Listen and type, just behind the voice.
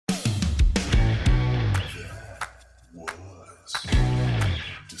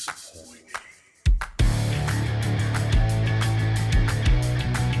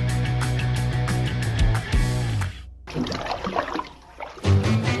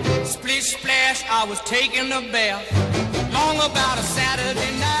Splish splash, I was taking a bath. Long about a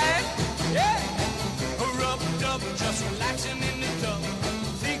Saturday night. Yeah. Rubbed up, just relaxing in the tub,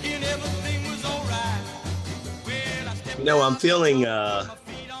 thinking everything was alright. Well, I stepped I'm feeling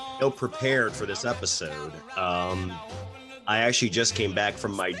ill-prepared for this episode. I actually just came back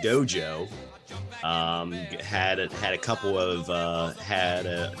from my dojo. Had a couple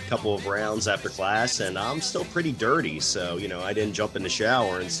of rounds after class, and I'm still pretty dirty. So I didn't jump in the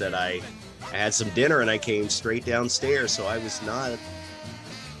shower. Instead, I had some dinner and I came straight downstairs. So I was not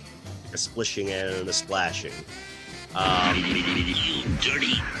a splishing and a splashing.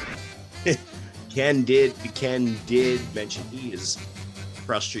 Dirty. Ken did mention he is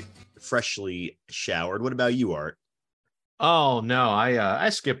freshly showered. What about you, Art? Oh no, I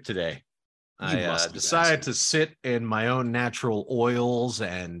skipped today. You I decided to sit in my own natural oils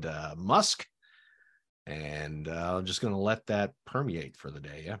and musk, and I'm just going to let that permeate for the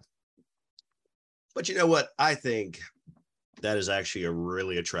day. Yeah. But you know what? I think that is actually a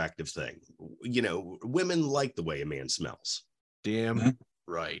really attractive thing. Women like the way a man smells. Damn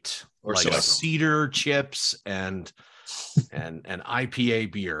right. Or like so. cedar chips and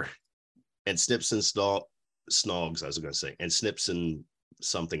IPA beer. And snips and snogs, I was going to say, and snips and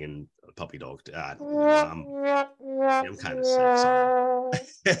something in a puppy dog. I'm kind of sick. Sorry.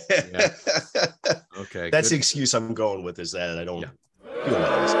 Okay. That's good. the excuse I'm going with, is that I don't feel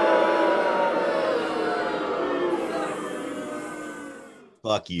well.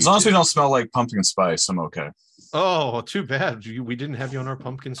 Fuck you. As long as we don't smell like pumpkin spice, I'm okay. Oh, too bad. We didn't have you on our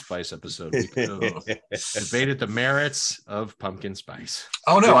pumpkin spice episode. We could have debated the merits of pumpkin spice.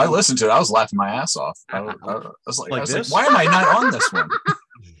 Oh no, I listened to it. I was laughing my ass off. I was like, why am I not on this one?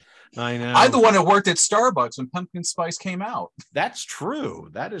 I know. I'm the one that worked at Starbucks when pumpkin spice came out. That's true.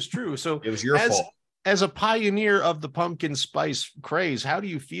 That is true. So It was your fault. As a pioneer of the pumpkin spice craze, how do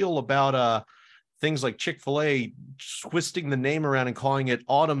you feel about things like Chick-fil-A twisting the name around and calling it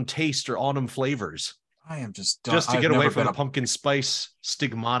autumn taste or autumn flavors? I am just done. Just to I've get away never from been the pumpkin spice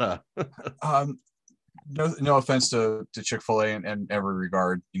stigmata. No offense to Chick-fil-A in every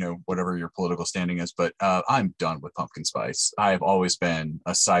regard, whatever your political standing is, but I'm done with pumpkin spice. I have always been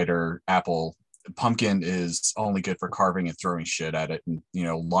a cider apple. Pumpkin is only good for carving and throwing shit at it, and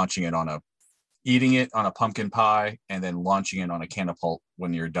eating it on a pumpkin pie and then launching it on a can of pulp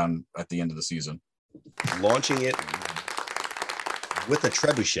when you're done at the end of the season. Launching it with a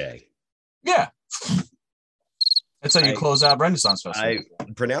trebuchet. Yeah. That's how you close out Renaissance Festival. I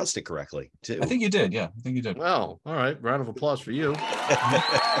pronounced it correctly, too. I think you did. Yeah, I think you did. Well, all right. Round of applause for you. Look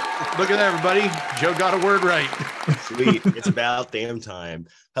at that, everybody. Joe got a word right. Sweet. It's about damn time.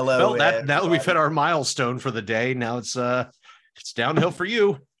 Hello. Well, now that we've hit our milestone for the day, now it's downhill for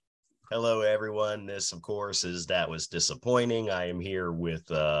you. Hello, everyone. This, of course, That Was Disappointing. I am here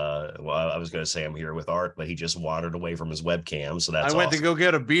with, I was going to say I'm here with Art, but he just wandered away from his webcam, so that's I went awesome. to go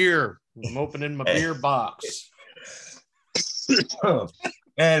get a beer. I'm opening my beer box.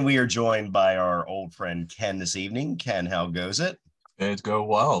 And we are joined by our old friend Ken this evening. Ken, how goes it? It go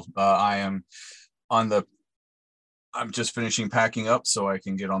well. I'm just finishing packing up so I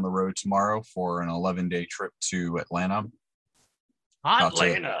can get on the road tomorrow for an 11-day trip to Atlanta.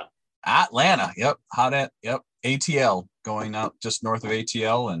 Atlanta. Yep. ATL, going out just north of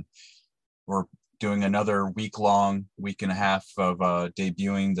ATL, and we're doing another week and a half of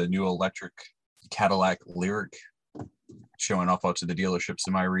debuting the new electric Cadillac Lyriq, showing off out to the dealerships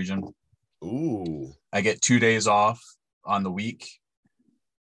in my region. Ooh. I get 2 days off on the week,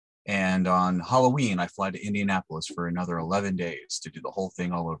 and on Halloween I fly to Indianapolis for another 11 days to do the whole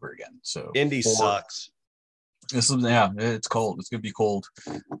thing all over again. So Indy sucks. It's cold. It's gonna be cold.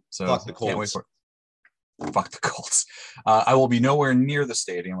 So Fuck the Colts. Can't wait for it. Fuck the Colts. I will be nowhere near the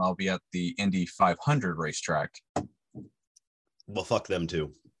stadium. I'll be at the Indy 500 racetrack. Well, fuck them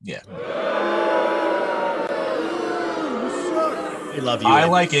too. Yeah. I love you. I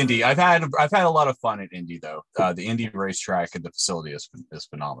Indy. like Indy. I've had a lot of fun at Indy though. The Indy racetrack and the facility is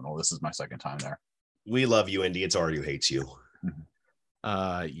phenomenal. This is my second time there. We love you, Indy. It's Art who hates you.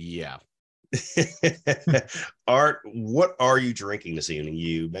 Yeah. Art, what are you drinking this evening?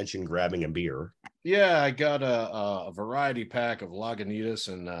 You mentioned grabbing a beer. Yeah, I got a variety pack of Lagunitas,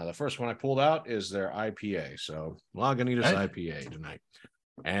 and the first one I pulled out is their IPA. So Lagunitas IPA tonight.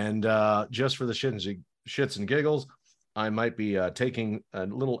 And just for the shits and giggles, I might be taking a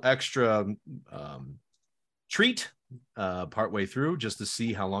little extra treat partway through just to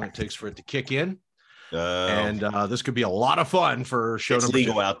see how long it takes for it to kick in. And this could be a lot of fun for show it's number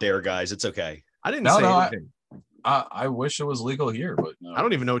legal 2. out there, guys. It's okay. I didn't say anything. I wish it was legal here, but no. I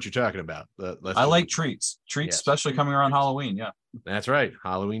don't even know what you're talking about. I like treats, Yes. especially coming around Halloween. Yeah. That's right.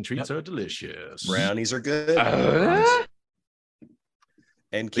 Halloween treats are delicious. Brownies are good.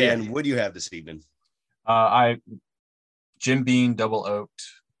 And Ken, what do you have this evening? Jim Beam double oaked.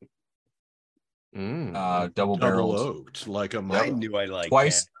 Double barreled oaked like a I knew I liked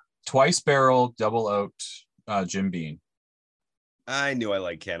twice barrel double oaked Jim Beam. I knew I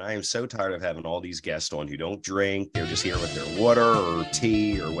liked Ken. I am so tired of having all these guests on who don't drink. They're just here with their water or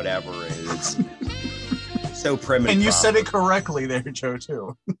tea or whatever. It's so primitive. And you said it correctly there, Joe,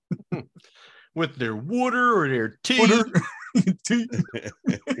 too. With their water or their tea.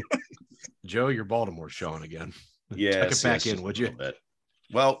 Joe, your Baltimore's showing again. Yeah, tuck it back in, would you?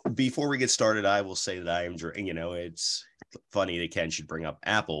 Well, before we get started, I will say that I am drinking. It's funny that Ken should bring up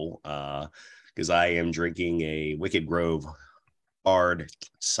Apple because I am drinking a Wicked Grove hard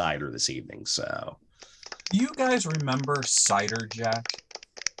cider this evening. So, do you guys remember Cider Jack?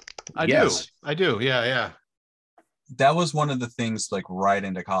 I do. Yeah. That was one of the things like right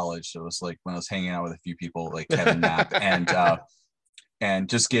into college. It was like when I was hanging out with a few people like Kevin Knapp and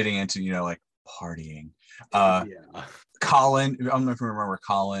just getting into, like partying. Colin, I don't know if you remember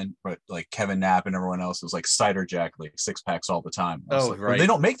Colin, but like Kevin Knapp and everyone else was like Cider Jack, like 6-packs all the time. Right. Well, they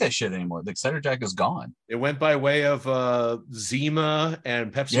don't make that shit anymore. Like Cider Jack is gone. It went by way of Zima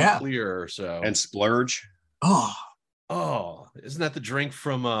and Pepsi Clear. So and Splurge. Oh, isn't that the drink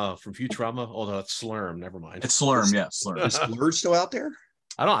from Futurama? Oh, no, it's Slurm. Never mind. It's Slurm, yes. Slurm. Is Splurge still out there?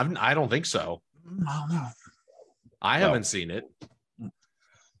 I don't think so. I don't know. I haven't seen it.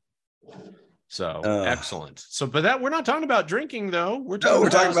 So excellent. So, but we're not talking about drinking though. We're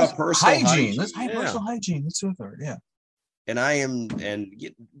talking about personal hygiene. Personal hygiene. Let's do it. Yeah. And I am, and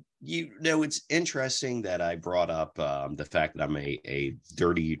it's interesting that I brought up the fact that I'm a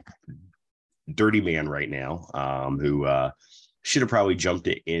dirty man right now, who should have probably jumped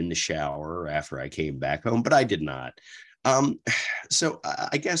it in the shower after I came back home, but I did not. So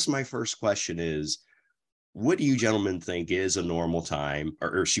I guess my first question is, what do you gentlemen think is a normal time,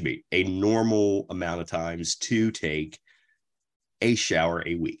 or should be a normal amount of times to take a shower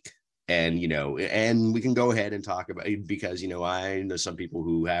a week? And, and we can go ahead and talk about it because, I know some people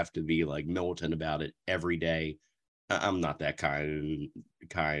who have to be like militant about it every day. I'm not that kind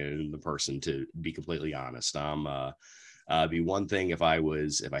of person, to be completely honest. Be one thing if I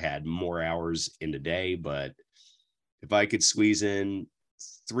had more hours in the day, but if I could squeeze in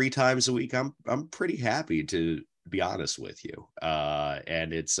 3 times a week, I'm pretty happy, to be honest with you.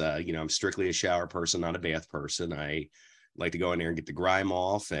 And it's I'm strictly a shower person, not a bath person. I like to go in there and get the grime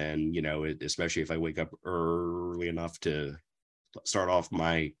off, and especially if I wake up early enough to start off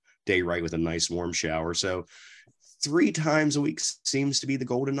my day right with a nice warm shower. So 3 times a week seems to be the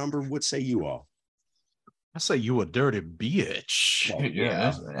golden number. What say you all? I say you a dirty bitch. Oh,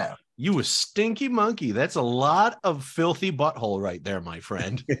 yeah. You a stinky monkey. That's a lot of filthy butthole right there, my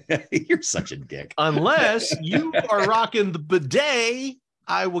friend. You're such a dick. Unless you are rocking the bidet,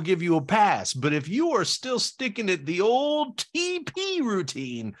 I will give you a pass. But if you are still sticking at the old TP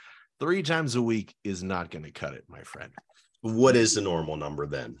routine, 3 times a week is not going to cut it, my friend. What is the normal number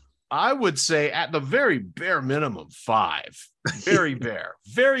then? I would say at the very bare minimum, 5. Very bare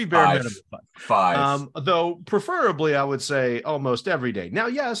minimum 5. Though preferably, I would say almost every day. Now,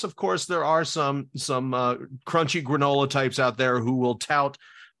 yes, of course, there are some crunchy granola types out there who will tout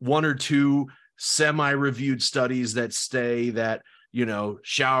 1 or 2 semi-reviewed studies that say that,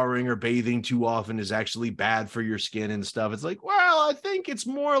 showering or bathing too often is actually bad for your skin and stuff. It's like, well, I think it's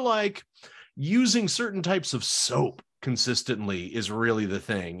more like using certain types of soap consistently is really the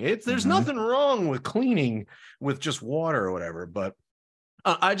thing. There's nothing wrong with cleaning with just water or whatever, but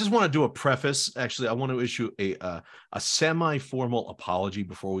I just want to do a preface. Actually, I want to issue a semi-formal apology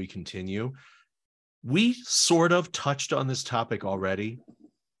before we continue. We sort of touched on this topic already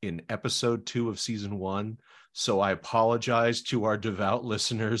in episode 2 of season 1. So I apologize to our devout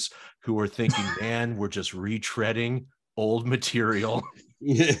listeners who are thinking, man, we're just retreading old material.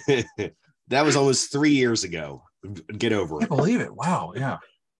 That was almost 3 years ago. Get over it. I believe it. Wow. Yeah.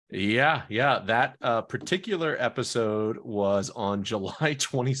 Yeah. That particular episode was on July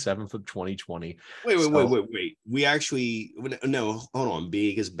 27th of 2020. Wait. We actually, no, hold on,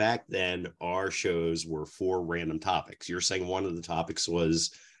 because back then our shows were 4 random topics. You're saying one of the topics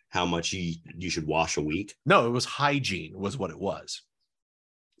was how much you should wash a week? No, it was hygiene was what it was.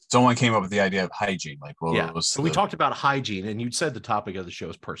 Someone came up with the idea of hygiene. So we talked about hygiene, and you said the topic of the show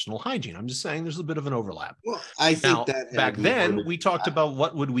is personal hygiene. I'm just saying there's a bit of an overlap. Well, I think that back then we talked about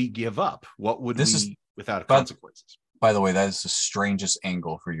what would we give up? What would without consequences? By the way, that is the strangest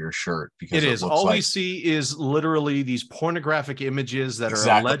angle for your shirt, because it is. All we see is literally these pornographic images that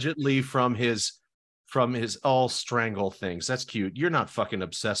are allegedly from his from his all strangle things. That's cute. You're not fucking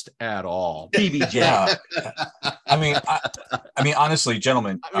obsessed at all. BBJ. Yeah. I mean, honestly,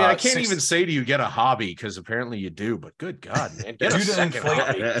 gentlemen. I mean, I can't even say to you, get a hobby, because apparently you do, but good God, man. Get a Due to second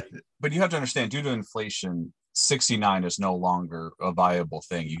hobby. But you have to understand, due to inflation, 69 is no longer a viable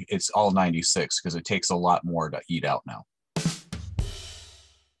thing. It's all 96 because it takes a lot more to eat out now.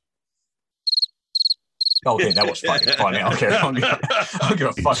 Okay, that was fucking funny. I don't care. I don't give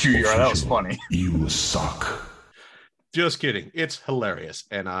a fuck who you are. That was funny. You suck. Just kidding. It's hilarious,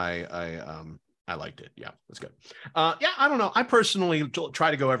 and I liked it. Yeah, that's good. Yeah, I don't know. I personally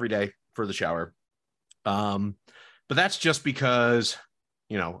try to go every day for the shower, but that's just because,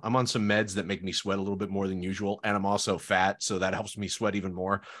 you know, I'm on some meds that make me sweat a little bit more than usual, and I'm also fat, so that helps me sweat even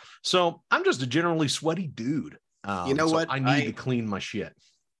more. So I'm just a generally sweaty dude. You know what? I need to clean my shit.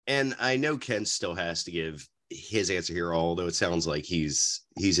 And I know Ken still has to give his answer here, although it sounds like he's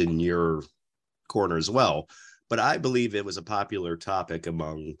in your corner as well. But I believe it was a popular topic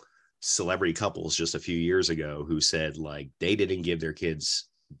among celebrity couples just a few years ago who said, like, they didn't give their kids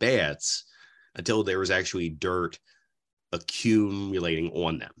baths until there was actually dirt accumulating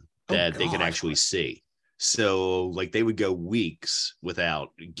on them that they could actually see. So, like, they would go weeks without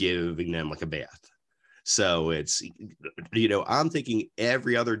giving them like a bath. So it's, you know, I'm thinking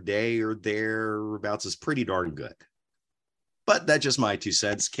every other day or thereabouts is pretty darn good. But that's just my 2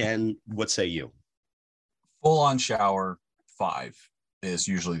 cents. Ken, what say you? Full on shower 5 is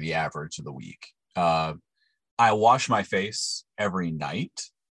usually the average of the week. I wash my face every night,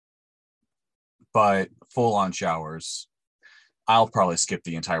 but full on showers, I'll probably skip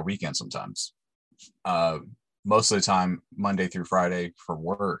the entire weekend sometimes. Most of the time, Monday through Friday for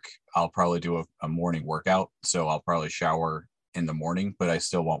work, I'll probably do a morning workout. So I'll probably shower in the morning, but I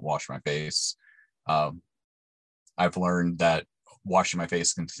still won't wash my face. I've learned that washing my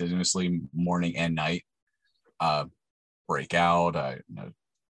face continuously morning and night, break out,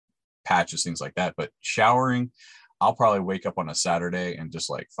 patches, things like that. But showering, I'll probably wake up on a Saturday and just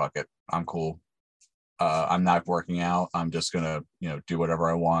like, fuck it, I'm cool. I'm not working out. I'm just going to, do whatever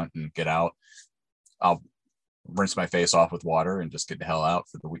I want and get out. I'll rinse my face off with water and just get the hell out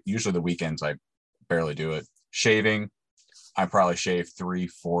for the week. Usually the weekends, I barely do it. Shaving, I probably shave 3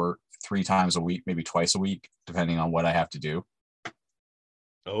 times a week, maybe twice a week, depending on what I have to do.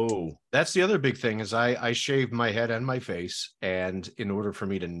 Oh, that's the other big thing is I shave my head and my face. And in order for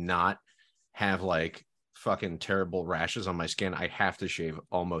me to not have like fucking terrible rashes on my skin, I have to shave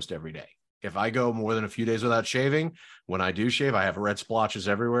almost every day. If I go more than a few days without shaving, when I do shave, I have red splotches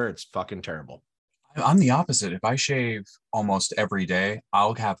everywhere. It's fucking terrible. I'm the opposite. If I shave almost every day,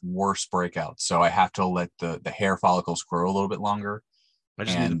 I'll have worse breakouts. So I have to let the hair follicles grow a little bit longer. I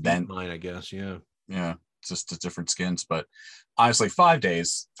just need to beat mine, I guess. Yeah. Yeah. Just the different skins. But honestly, 5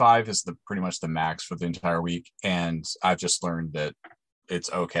 days, 5 is pretty much the max for the entire week. And I've just learned that it's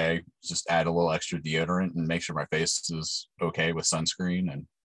okay. Just add a little extra deodorant and make sure my face is okay with sunscreen. And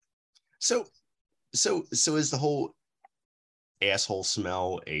so is the whole asshole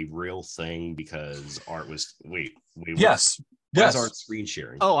smell a real thing? Because Art was yes Art screen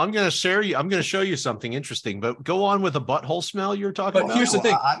sharing. Oh, I'm going to show you something interesting, but go on with the butthole smell you're talking about. Here's the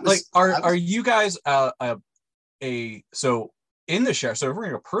thing, are you guys so in the shower, so if we're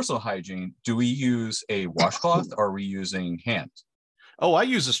in a personal hygiene, do we use a washcloth or are we using hand? Oh, I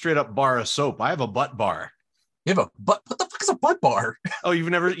use a straight up bar of soap. I have a butt bar. You have a butt? What the fuck is a butt bar? Oh, you've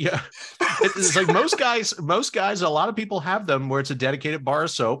never? Yeah, it's like most guys. A lot of people have them where it's a dedicated bar of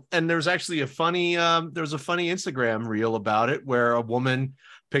soap. And there's actually a funny Instagram reel about it where a woman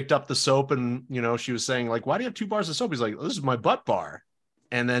picked up the soap and she was saying like, "Why do you have 2 bars of soap?" He's like, "This is my butt bar,"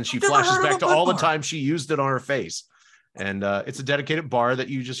 and then she flashes back to all the time she used it on her face, and it's a dedicated bar that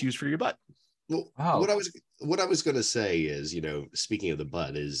you just use for your butt. Well, wow. What I was going to say is, speaking of the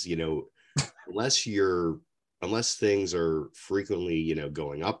butt, is unless things are frequently,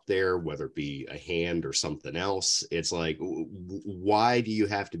 going up there, whether it be a hand or something else, it's like, why do you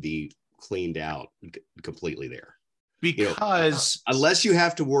have to be cleaned out completely there? Because unless you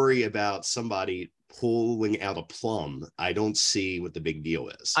have to worry about somebody pulling out a plum, I don't see what the big deal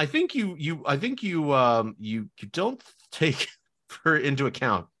is. I think you don't take into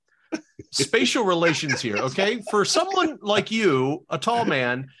account spatial relations here. Okay, for someone like you, a tall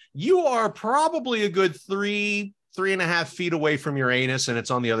man, you are probably a good 3.5 feet away from your anus, and it's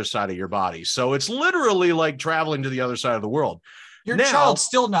on the other side of your body. So it's literally like traveling to the other side of the world. Your child's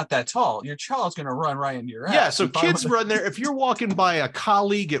still not that tall. Your child's going to run right into your ass. Yeah, so kids run there. If you're walking by a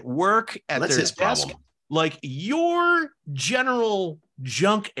colleague at work at their desk, problem. Like your general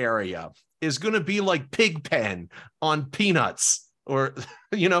junk area is going to be like Pigpen on Peanuts. or,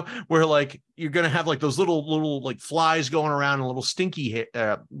 you know, where like you're going to have like those little like flies going around and little stinky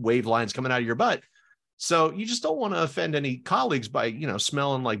wave lines coming out of your butt. So you just don't want to offend any colleagues by, you know,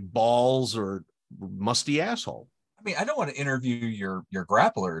 smelling like balls or musty asshole. I mean, I don't want to interview your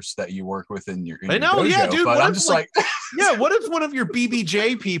grapplers that you work with in your I know, dojo, yeah, dude. but I'm just like yeah, what if one of your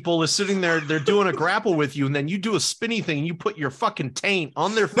BBJ people is sitting there, they're doing a grapple with you, and then you do a spinny thing and you put your fucking taint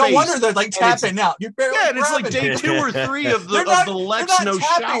on their face. No wonder they're like tapping out. You're barely and it's like grabbing day it. 2 or 3 of the Lex they're not no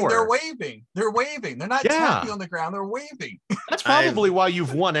tapping, shower. They're waving. They're waving. They're not tapping on the ground. They're waving. That's probably why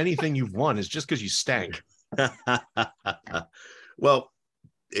you've won anything you've won, is just because you stank. Well,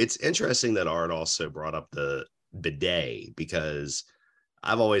 it's interesting that Art also brought up the bidet, because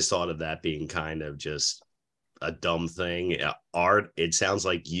I've always thought of that being kind of just a dumb thing. Art, it sounds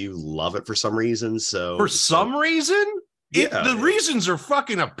like you love it for some reason. So for some reason, yeah, the reasons are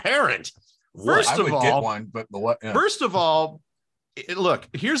fucking apparent. First of all, get one, but the what? Yeah. First of all, look,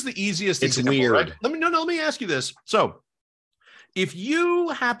 here's the easiest. It's example, weird. Right? Let me ask you this. So, if you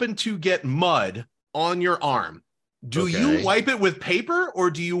happen to get mud on your arm, do you wipe it with paper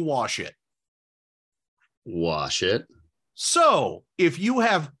or do you wash it? Wash it. So, if you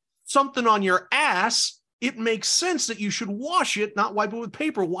have something on your ass, it makes sense that you should wash it, not wipe it with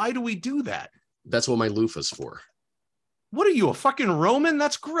paper. Why do we do that? That's what my loofah's for. What are you, a fucking Roman?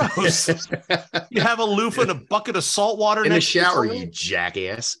 That's gross. You have a loofah and a bucket of salt water in the next shower, to you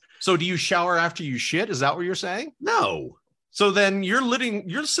jackass. So do you shower after you shit? Is that what you're saying? No. So then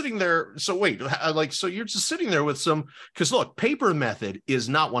you're sitting there. So wait, so you're just sitting there with some, because look, paper method is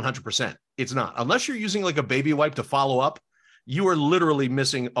not 100%. It's not. Unless you're using like a baby wipe to follow up, you are literally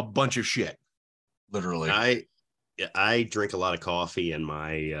missing a bunch of shit. Literally. I drink a lot of coffee, and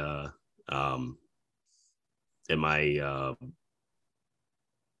my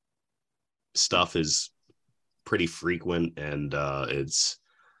stuff is pretty frequent, and it's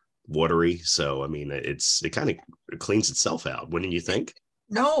watery. So I mean, it kind of cleans itself out, wouldn't you think?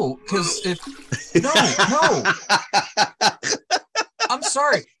 No, because no. I'm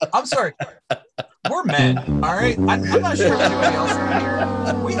sorry. We're men, all right? I'm not sure if anybody else around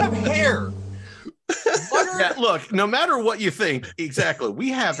here. We have hair. Yeah, look, no matter what you think, exactly, we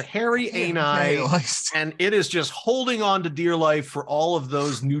have hairy ani, and it is just holding on to dear life for all of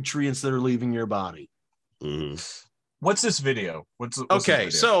those nutrients that are leaving your body. Mm-hmm. What's this video? What's okay?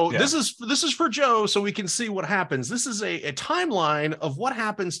 This video? So yeah. this is for Joe, so we can see what happens. This is a timeline of what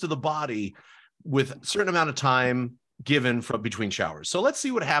happens to the body with a certain amount of time given from between showers. So let's see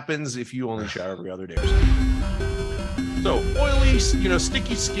what happens if you only shower every other day or something. So oily,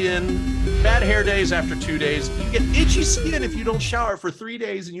 sticky skin, bad hair days after 2 days. You get itchy skin if you don't shower for 3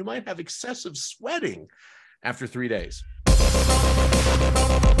 days, and you might have excessive sweating after 3 days.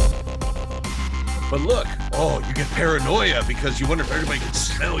 But look, you get paranoia because you wonder if everybody can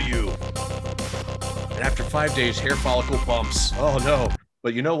smell you. And after 5 days, hair follicle bumps. Oh no.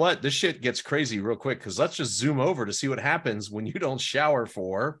 But you know what? This shit gets crazy real quick, because let's just zoom over to see what happens when you don't shower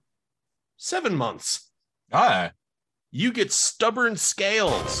for 7 months. You get stubborn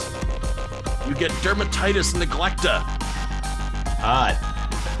scales. You get dermatitis neglecta.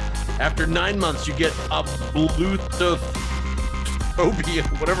 After 9 months, you get ablutophobia,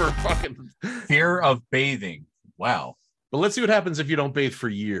 whatever fucking fear of bathing. Wow. But let's see what happens if you don't bathe for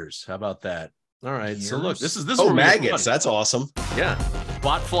years. How about that? All right. Years? So look, this is maggots. That's awesome. Yeah.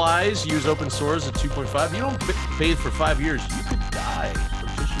 Bot flies use open sores at 2.5. You don't bathe for 5 years, you could die from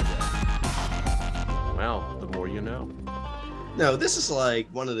tissue death. Well, the more you know. No, this is like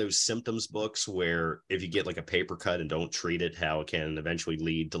one of those symptoms books where if you get like a paper cut and don't treat it, how it can eventually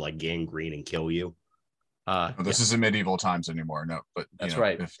lead to like gangrene and kill you. This isn't medieval times anymore. No, but that's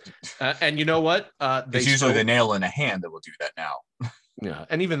right. And you know what? It's usually the nail in a hand that will do that now. Yeah,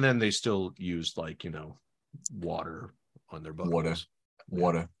 and even then, they still used water on their buttholes.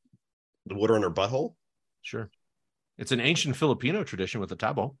 Water. The water on their butthole. Sure, it's an ancient Filipino tradition with the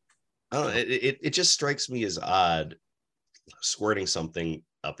tabo. Oh, it just strikes me as odd, squirting something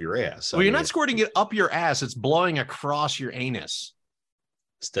up your ass. Well, you're not squirting it up your ass; it's blowing across your anus.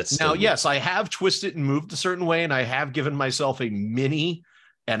 Now, yes, I have twisted and moved a certain way, and I have given myself a mini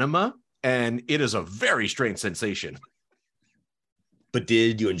enema, and it is a very strange sensation. But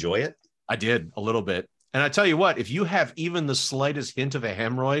did you enjoy it? I did, a little bit. And I tell you what, if you have even the slightest hint of a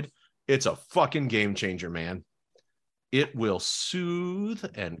hemorrhoid, it's a fucking game changer, man. It will soothe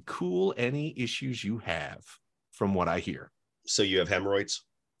and cool any issues you have, from what I hear. So you have hemorrhoids?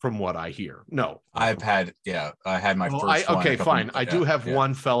 From what I hear. No. I had my first one. Okay, fine. I do have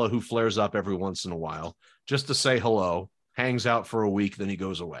one fella who flares up every once in a while just to say hello, hangs out for a week, then he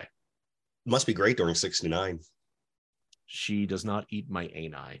goes away. Must be great during 69. she does not eat my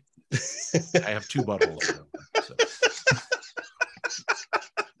ani. I have 2 buttholes. So.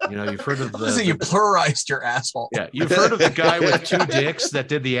 You know, you've heard of you pluralized your asshole. Yeah, you've heard of the guy with 2 dicks that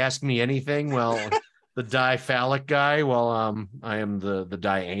did the Ask Me Anything. Well, the diphallic guy. Well, I am the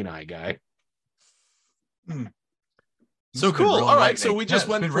diani guy. So cool. All right, so we just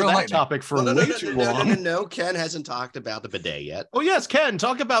went for that topic for way too long. No, Ken hasn't talked about the bidet yet. Oh yes, Ken,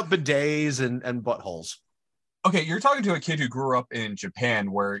 talk about bidets and buttholes. Okay, you're talking to a kid who grew up in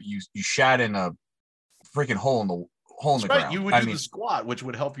Japan where you shat in a freaking hole in the ground. You would do the squat, which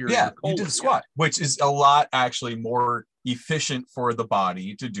would help your you did the squat, which is a lot actually more efficient for the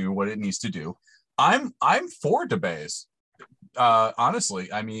body to do what it needs to do. I'm for bidets.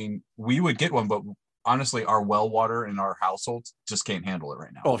 Honestly, I mean, we would get one, but honestly, our well water in our households just can't handle it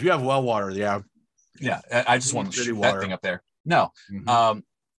right now. Oh, if you have well water, yeah. I just want to shoot that thing up there. No,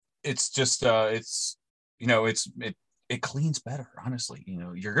 it's just it's it cleans better. Honestly,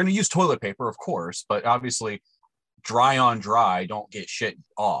 you're going to use toilet paper, of course, but obviously, dry on dry, don't get shit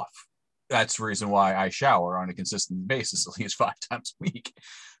off. That's the reason why I shower on a consistent basis, at least 5 times a week.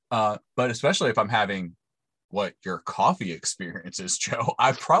 But especially if I'm having what your coffee experience is, Joe,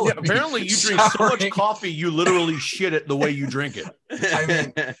 I probably apparently you drink so much coffee you literally shit it the way you drink it.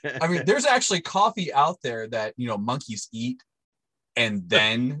 I mean, there's actually coffee out there that monkeys eat, and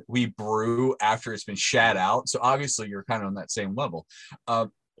then we brew after it's been shat out. So obviously you're kind of on that same level. But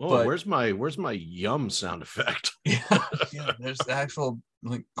where's my yum sound effect? yeah, there's the actual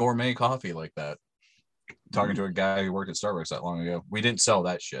gourmet coffee like that. Talking to a guy who worked at Starbucks that long ago. We didn't sell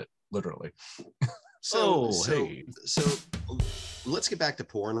that shit, literally. So let's get back to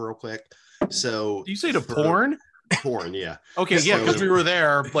porn real quick. So do you say to porn? Porn, yeah. Okay, yeah, because we were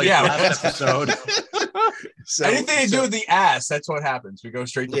there last episode. So anything to do with the ass, that's what happens. We go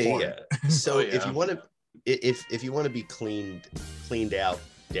straight to porn. Yeah. So if you want to be cleaned out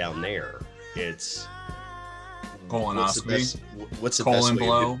down there, it's colonoscopy. What's the colon best way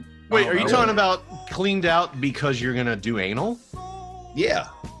blow? Wait, are you talking about cleaned out because you're gonna do anal? Yeah.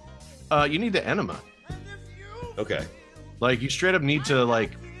 You need the enema. Okay. Like you straight up need to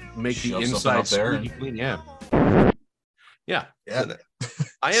make the inside squeaky clean. Yeah.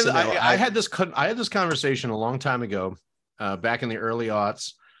 I had this conversation a long time ago, back in the early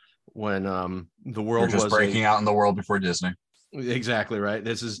aughts when the world was breaking out in the world before Disney. Exactly right.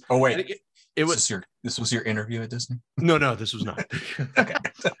 This is. Oh wait, this was your interview at Disney? No, this was not. Okay.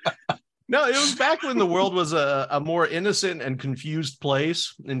 No, it was back when the world was a more innocent and confused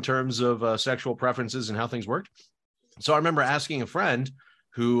place in terms of sexual preferences and how things worked. So I remember asking a friend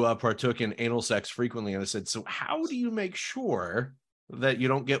who partook in anal sex frequently, and I said, so how do you make sure that you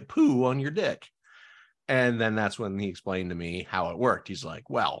don't get poo on your dick? And then that's when he explained to me how it worked. He's like,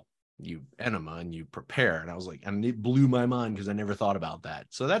 well, you enema and you prepare. And I was like, and it blew my mind because I never thought about that.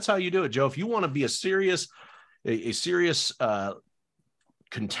 So that's how you do it, Joe. If you want to be a serious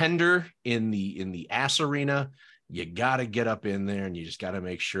contender in the ass arena, you got to get up in there and you just got to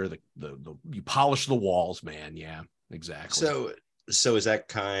make sure that you polish the walls, man. Yeah, exactly. So is that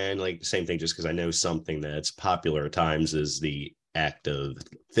kind of like the same thing? Just because I know something that's popular at times is the act of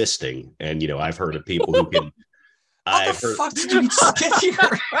fisting, and I've heard of people who can. Fuck did you get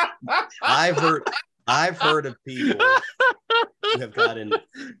here? I've heard of people who have gotten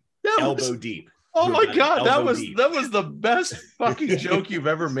elbow deep. Oh my God, that was the best fucking joke you've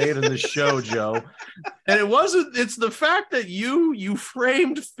ever made in this show, Joe. And it's the fact that you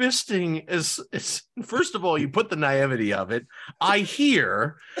framed fisting as first of all, you put the naivety of it. I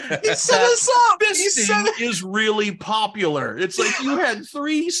hear fisting is really popular. It's like you had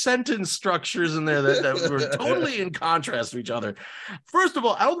 3 sentence structures in there that were totally in contrast to each other. First of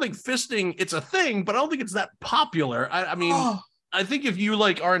all, I don't think fisting, it's a thing, but I don't think it's that popular. I mean, I think if you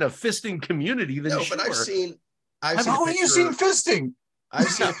are in a fisting community, then sure. But I've seen fisting. I've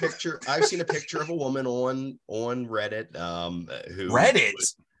seen a picture of a woman on Reddit. Reddit,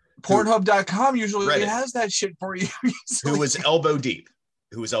 Pornhub.com usually has that shit for you. Who was elbow deep?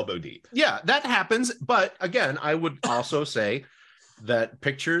 Yeah, that happens. But again, I would also say that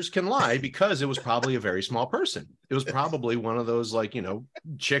pictures can lie because it was probably a very small person. It was probably one of those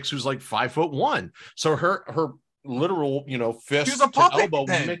chicks who's 5'1". So her literal fist She's a puppet, elbow.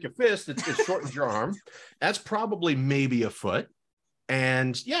 When you make your fist, it shortens your arm. That's probably maybe a foot,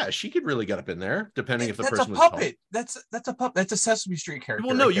 and yeah, she could really get up in there depending if the person was tall. That's a puppet. That's a Sesame Street character.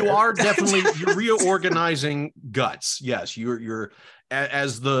 Well, no, you are definitely you're reorganizing guts. Yes, you're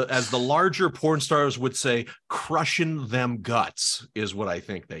as the larger porn stars would say, crushing them guts is what I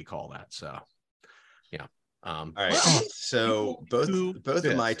think they call that. So yeah. All right. So both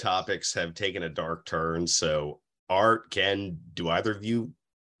of my topics have taken a dark turn. So Art, Ken, do either of you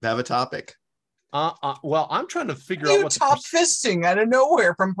have a topic? Well, I'm trying to figure You out what top fisting out of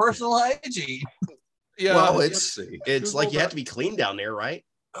nowhere from personal hygiene. Yeah, well, let's see. it's like you have to be clean down there, right?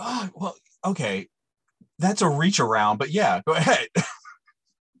 Oh, well, okay. That's a reach around, but yeah, go ahead.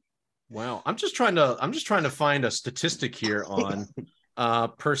 Wow, I'm just trying to find a statistic here on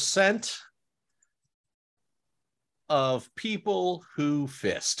percent of people who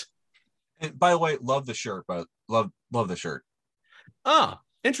fist. And by the way, love the shirt, but love the shirt.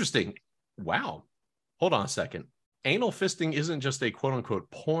 Interesting. Wow. Hold on a second. Anal fisting isn't just a quote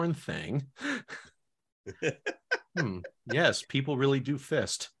unquote porn thing. Yes, people really do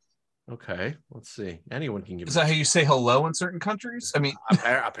fist. Okay, let's see. Anyone can give. Is that how you say hello in certain countries? I mean,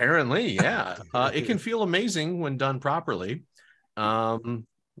 apparently, yeah. It can feel amazing when done properly. I'm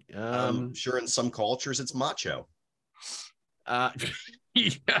sure in some cultures it's macho.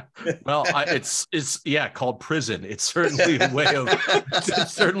 Yeah. Well, it's called prison. It's certainly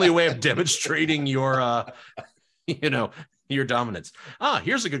a way of demonstrating your your dominance.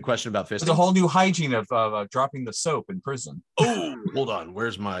 Here's a good question about fisting. there's a whole new hygiene of dropping the soap in prison. Oh, hold on.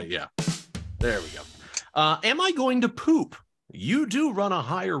 Where's my there we go. Am I going to poop? You do run a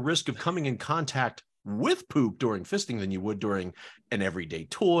higher risk of coming in contact with poop during fisting than you would during an everyday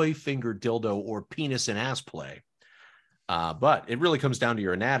toy, finger, dildo, or penis and ass play. But it really comes down to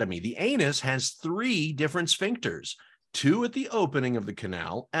your anatomy. The anus has 3 different sphincters, 2 at the opening of the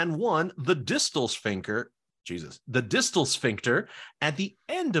canal and 1, the distal sphincter. The distal sphincter at the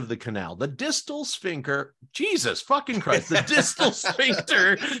end of the canal. The distal sphincter, Jesus fucking Christ, the distal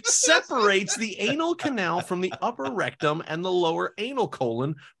sphincter separates the anal canal from the upper rectum and the lower anal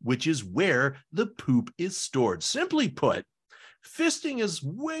colon, which is where the poop is stored. Simply put, fisting is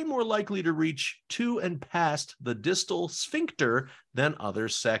way more likely to reach to and past the distal sphincter than other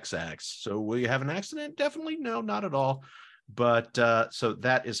sex acts. So will you have an accident? Definitely no, not at all. But so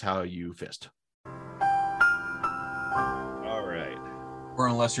that is how you fist. All right. Or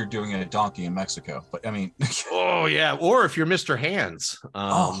unless you're doing a donkey in Mexico. But I mean, Oh yeah, or if you're Mr. Hands,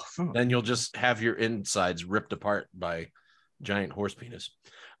 phew. then you'll just have your insides ripped apart by giant horse penis.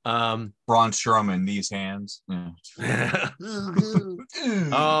 Braun Strowman, these hands. Yeah.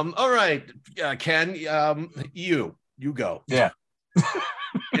 All right, Ken, you go. Yeah.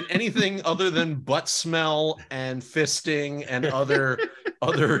 And anything other than butt smell and fisting and other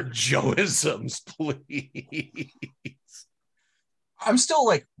Joeisms, please. I'm still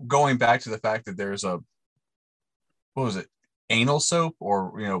like going back to the fact that there's what was it? Anal soap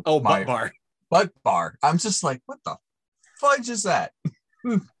or Butt bar. Butt bar. I'm just like, what the fudge is that?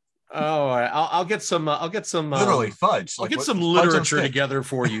 Oh, I'll get some. Literally fudge. I'll get some literature together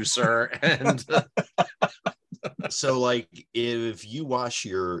for you, sir. And So, like, if you wash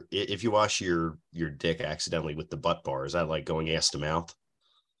your dick accidentally with the butt bar, is that like going ass to mouth?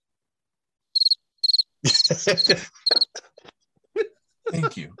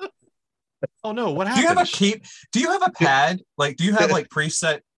 Thank you. Oh no, what happened? Do you have a pad? Like, do you have like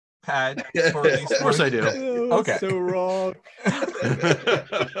preset pad for these? Of course I do. Okay. So wrong.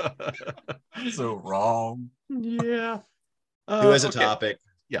 So wrong. Yeah. Who has a Okay. topic?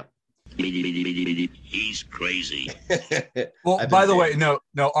 Yeah. He's crazy. Well, by the way, no,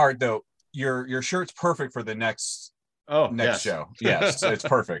 Art, though, your shirt's perfect for the next Yes. show. Yes, it's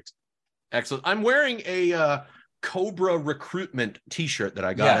perfect. Excellent. I'm wearing a Cobra recruitment T-shirt that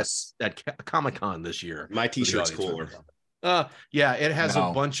I got at Comic-Con this year. My T-shirt's cooler. Yeah, it has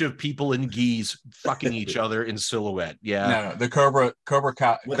No. a bunch of people in geese fucking each other in silhouette. Yeah. No, the Cobra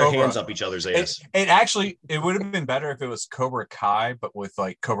With their hands up each other's ass. It would have been better if it was Cobra Kai, but with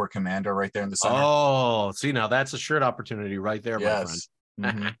like Cobra Commando right there in the center. Oh, see, now that's a shirt opportunity right there, yes.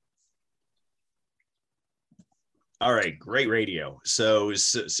 my friend. Mhm. All right, great radio. So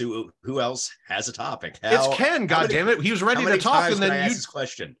who else has a topic? It's Ken, goddammit. He was ready to talk, and then ask this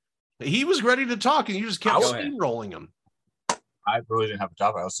question. he was ready to talk, and you just kept Go ahead. steamrolling him. I really didn't have a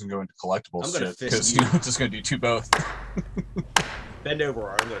topic. I was going to go into collectibles I'm gonna shit fist because you. I'm just going to do both. Bend over,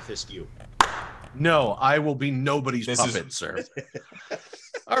 or I'm going to fist you. No, I will be nobody's This puppet, sir.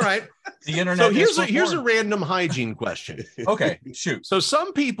 All right. The internet. So here's a random hygiene question. Okay, shoot. So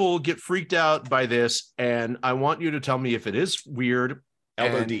some people get freaked out by this, and I want you to tell me if it is weird,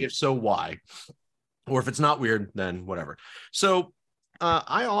 Elbow and deep. if so, why? Or if it's not weird, then whatever. So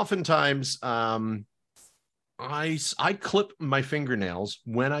I oftentimes I clip my fingernails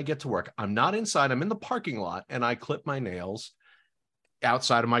when I get to work. I'm not inside, I'm in the parking lot, and I clip my nails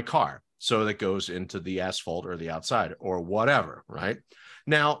outside of my car. So that goes into the asphalt or the outside or whatever, right?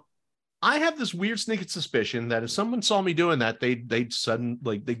 Now, I have this weird sneaking suspicion that if someone saw me doing that, they'd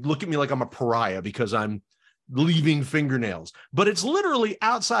look at me like I'm a pariah because I'm leaving fingernails, but it's literally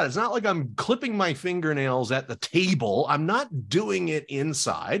outside. It's not like I'm clipping my fingernails at the table. I'm not doing it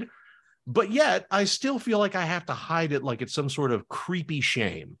inside, but yet I still feel like I have to hide it like it's some sort of creepy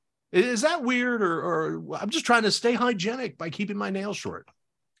shame. Is that weird, or I'm just trying to stay hygienic by keeping my nails short?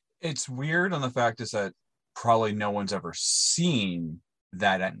 It's weird on the fact is that probably no one's ever seen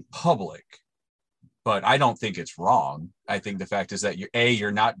that in public. But I don't think it's wrong. I think the fact is that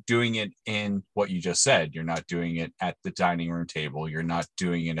you're not doing it in what you just said. You're not doing it at the dining room table. You're not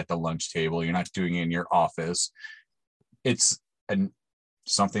doing it at the lunch table. You're not doing it in your office. It's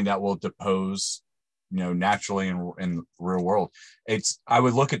something that will depose, naturally in the real world. I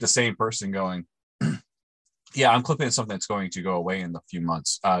would look at the same person going, yeah, I'm clipping something that's going to go away in a few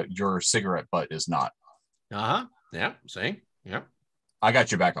months. Your cigarette butt is not. Uh-huh. Yeah. See? Yeah. I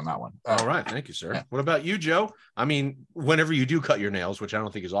got your back on that one. All right. Thank you, sir. Yeah. What about you, Joe? I mean, whenever you do cut your nails, which I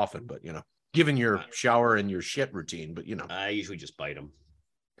don't think is often, but, given your shower and your shit routine, but, I usually just bite them.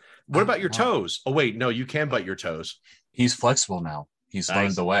 What about your toes? Oh, wait, no, you can bite your toes. He's flexible now. He's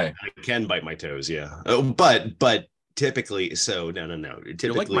learned the way. I can bite my toes, yeah. But typically, so no. Typically,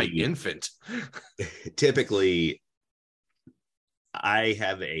 you're like my infant. Typically, I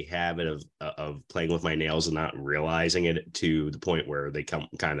have a habit of playing with my nails and not realizing it to the point where they come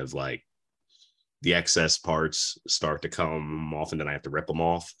kind of like the excess parts start to come off and then I have to rip them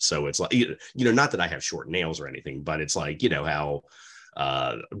off. So it's like, not that I have short nails or anything, but it's like, how,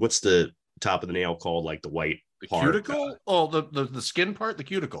 what's the top of the nail called? Like the white part? Cuticle? The skin part, the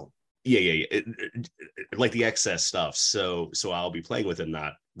cuticle. Yeah. Like the excess stuff. So I'll be playing with it and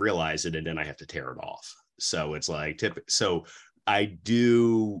not realize it. And then I have to tear it off. So it's like, I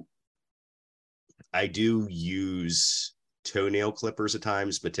do use toenail clippers at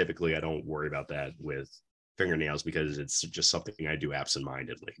times, but typically I don't worry about that with fingernails because it's just something I do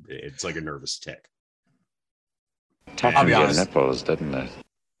absentmindedly. It's like a nervous tick. I'll be honest. Nipples, didn't it?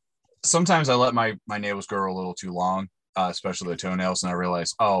 Sometimes I let my nails grow a little too long, especially the toenails, and I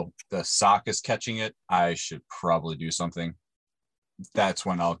realize, the sock is catching it. I should probably do something. That's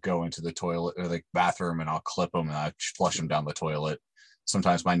when I'll go into the toilet or the bathroom and I'll clip them and I flush them down the toilet.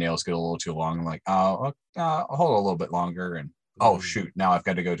 Sometimes my nails get a little too long. I'm like, I'll hold a little bit longer. And shoot, now I've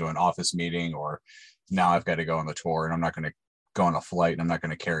got to go to an office meeting, or now I've got to go on the tour, and I'm not going to go on a flight, and I'm not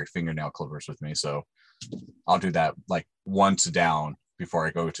going to carry fingernail clippers with me. So I'll do that like once down before I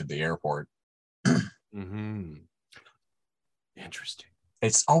go to the airport. Mm-hmm. Interesting.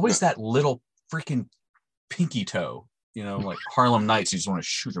 It's always that little freaking pinky toe. Like Harlem Nights, you just want to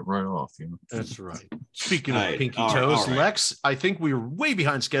shoot it right off. That's right. Speaking of pinky toes, right. Lex, I think we're way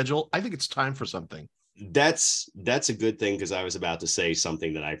behind schedule. I think it's time for something. That's a good thing because I was about to say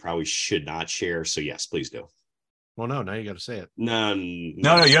something that I probably should not share. So yes, please do. Well, no, now you got to say it. No,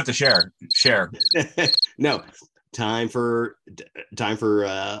 you have to share. No, time for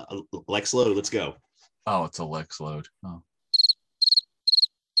Lex Load. Let's go. Oh, it's a Lex Load. Oh.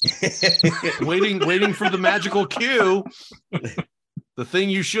 waiting for the magical cue. The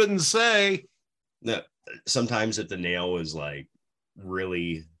thing you shouldn't say. No, sometimes if the nail is like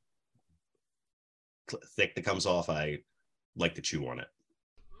really thick that comes off, I like to chew on it.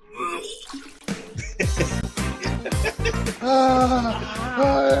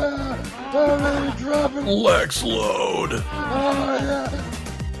 Really dropping. Lex Load.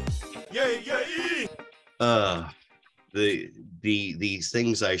 These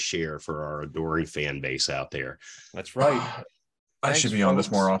things I share for our adoring fan base out there. That's right. I should be on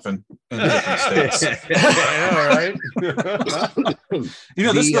this more often in different states. All right. This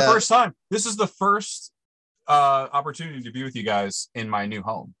is the first time. This is the first opportunity to be with you guys in my new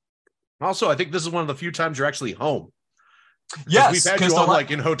home. Also, I think this is one of the few times you're actually home. Yes, we've had you on like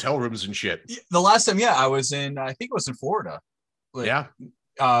in hotel rooms and shit. The last time, I was in. I think it was in Florida. Yeah.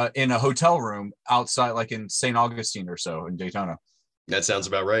 In a hotel room outside, like in St. Augustine or so in Daytona. That sounds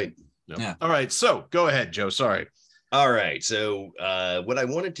about right. No. Yeah. All right. So go ahead, Joe. Sorry. All right. So what I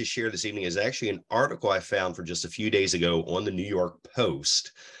wanted to share this evening is actually an article I found from just a few days ago on the New York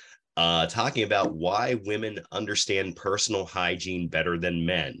Post talking about why women understand personal hygiene better than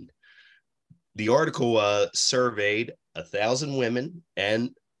men. The article surveyed 1,000 women and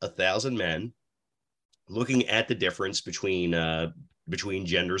 1,000 men, looking at the difference between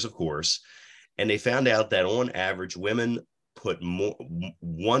genders, of course, and they found out that on average, women put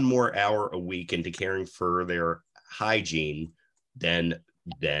one more hour a week into caring for their hygiene than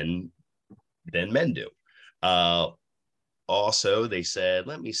men do. Also, they said,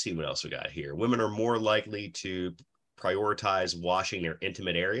 let me see what else we got here. Women are more likely to prioritize washing their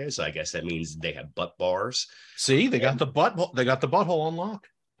intimate areas. I guess that means they have butt bars. See, they got the butthole on lock.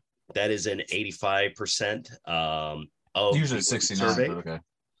 That is an 85% of Usually the 69, survey. but okay.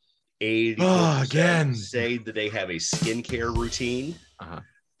 84% again. say that they have a skincare routine.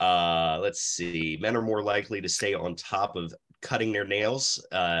 Let's see. Men are more likely to stay on top of cutting their nails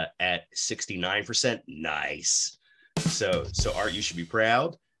at 69%. Nice. So Art, you should be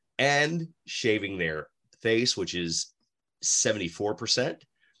proud. And shaving their face, which is 74%.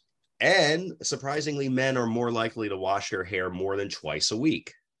 And surprisingly, men are more likely to wash their hair more than twice a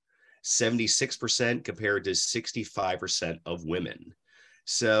week. 76% compared to 65% of women.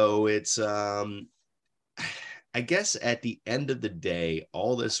 So it's I guess at the end of the day,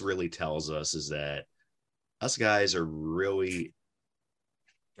 all this really tells us is that us guys are really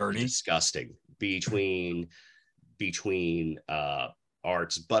Dirty. disgusting between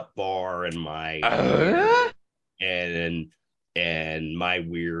Art's butt bar and my and my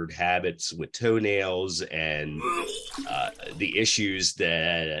weird habits with toenails and the issues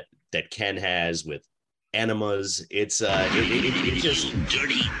that Ken has with enemas. It's it just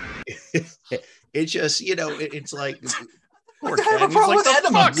Dirty. it just, you know, it's like poor I have a Ken. He's problem like, with "The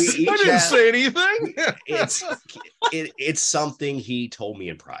enemas." fuck? We I each didn't have- say anything. it's something he told me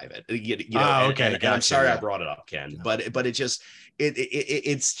in private. You know, okay, and I'm gotcha, sorry yeah. I brought it up, Ken, but it just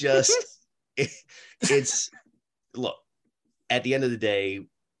it's just it's look, at the end of the day,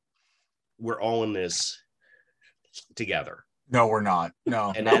 we're all in this together. No, we're not.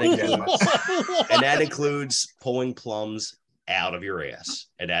 No. And not that again. includes, and that includes pulling plums out of your ass.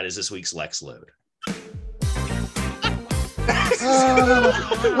 And that is this week's Lex Load.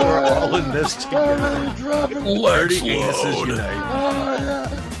 We're all in this together. Dirty anuses unite.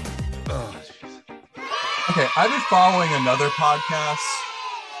 Oh, jeez. Okay, I've been following another podcast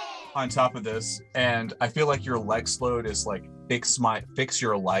on top of this, and I feel like your Lex load is like fix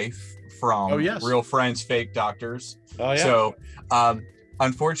your life from Oh, yes. Real Friends Fake Doctors. Oh, yeah. So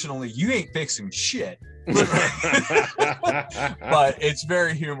unfortunately you ain't fixing shit. But it's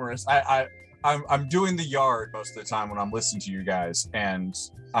very humorous. I'm doing the yard most of the time when I'm listening to you guys, and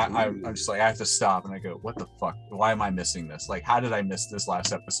I'm just like, I have to stop and I go, what the fuck? Why am I missing this? Like, how did I miss this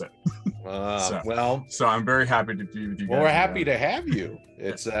last episode? So I'm very happy to be with you guys. Well, we're happy to have you.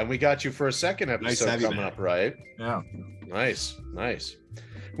 It's we got you for a second Nice to episode have you coming back. up, right? Yeah. Nice.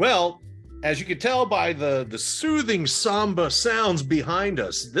 Well, as you can tell by the soothing samba sounds behind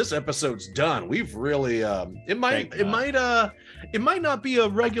us, this episode's done. We've really it might not be a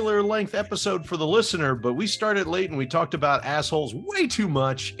regular length episode for the listener, but we started late and we talked about assholes way too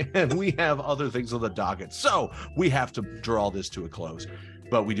much, and we have other things on the docket. So we have to draw this to a close.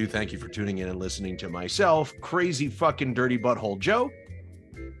 But we do thank you for tuning in and listening to myself, crazy fucking dirty butthole Joe.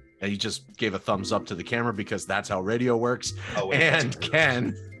 And he just gave a thumbs up to the camera because that's how radio works. Oh, wait, that's And weird.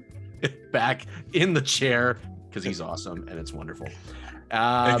 Ken back in the chair because he's awesome and it's wonderful.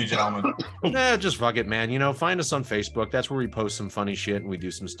 Thank you, gentlemen. Just fuck it, man. You know, find us on Facebook. That's where we post some funny shit and we do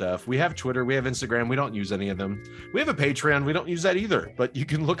some stuff. We have Twitter, we have Instagram. We don't use any of them. We have a Patreon. We don't use that either. But you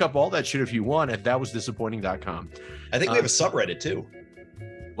can look up all that shit if you want at thatwasdisappointing.com. I think we have a subreddit too.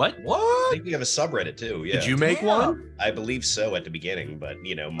 What? I What? think we have a subreddit too. Yeah. Did you make Yeah. one? I believe so at the beginning, but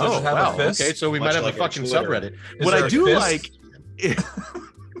you know, Does Oh, it have a wow. fist? Okay, so we Much might have like a our fucking Twitter. subreddit. Is What there I a do fist? like,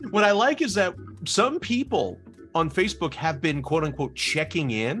 what I like is that some people on Facebook have been quote unquote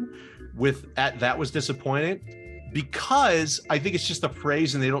checking in with at that was disappointing, because I think it's just a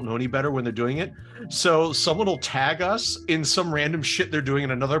phrase and they don't know any better when they're doing it. So someone will tag us in some random shit they're doing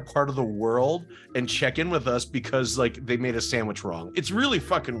in another part of the world and check in with us because like they made a sandwich wrong. It's really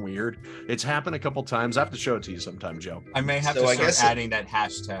fucking weird. It's happened a couple times. I have to show it to you sometime, Joe. I may have So to I start guess- adding that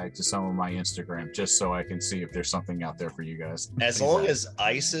hashtag to some of my Instagram just so I can see if there's something out there for you guys. as long as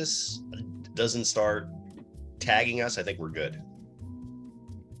ISIS doesn't start tagging us, I think we're good.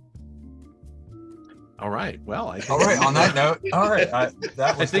 All right. Well, I think, All right, on that note, all right, that was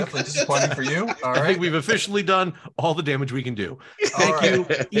I think- definitely disappointing for you. All I right. think we've officially done all the damage we can do. All Thank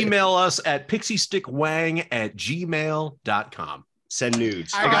right. you. Email us at pixiestickwang@gmail.com. Send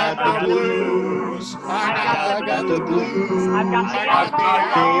nudes. I got the blues. I got the blues. I've got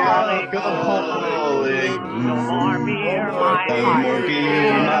the alcoholic. No more beer, my heart. more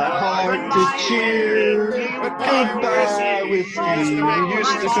beer, my heart to cheer. Goodbye with you.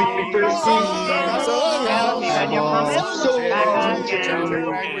 Used to think me first. So long. So long.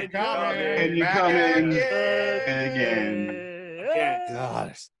 And you coming again.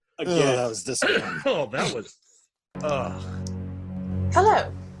 God. That was disappointing. Oh, that was.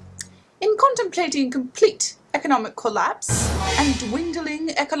 Hello. In contemplating complete economic collapse and dwindling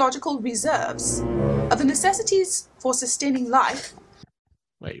ecological reserves are the necessities for sustaining life.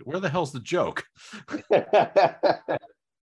 Wait, where the hell's the joke?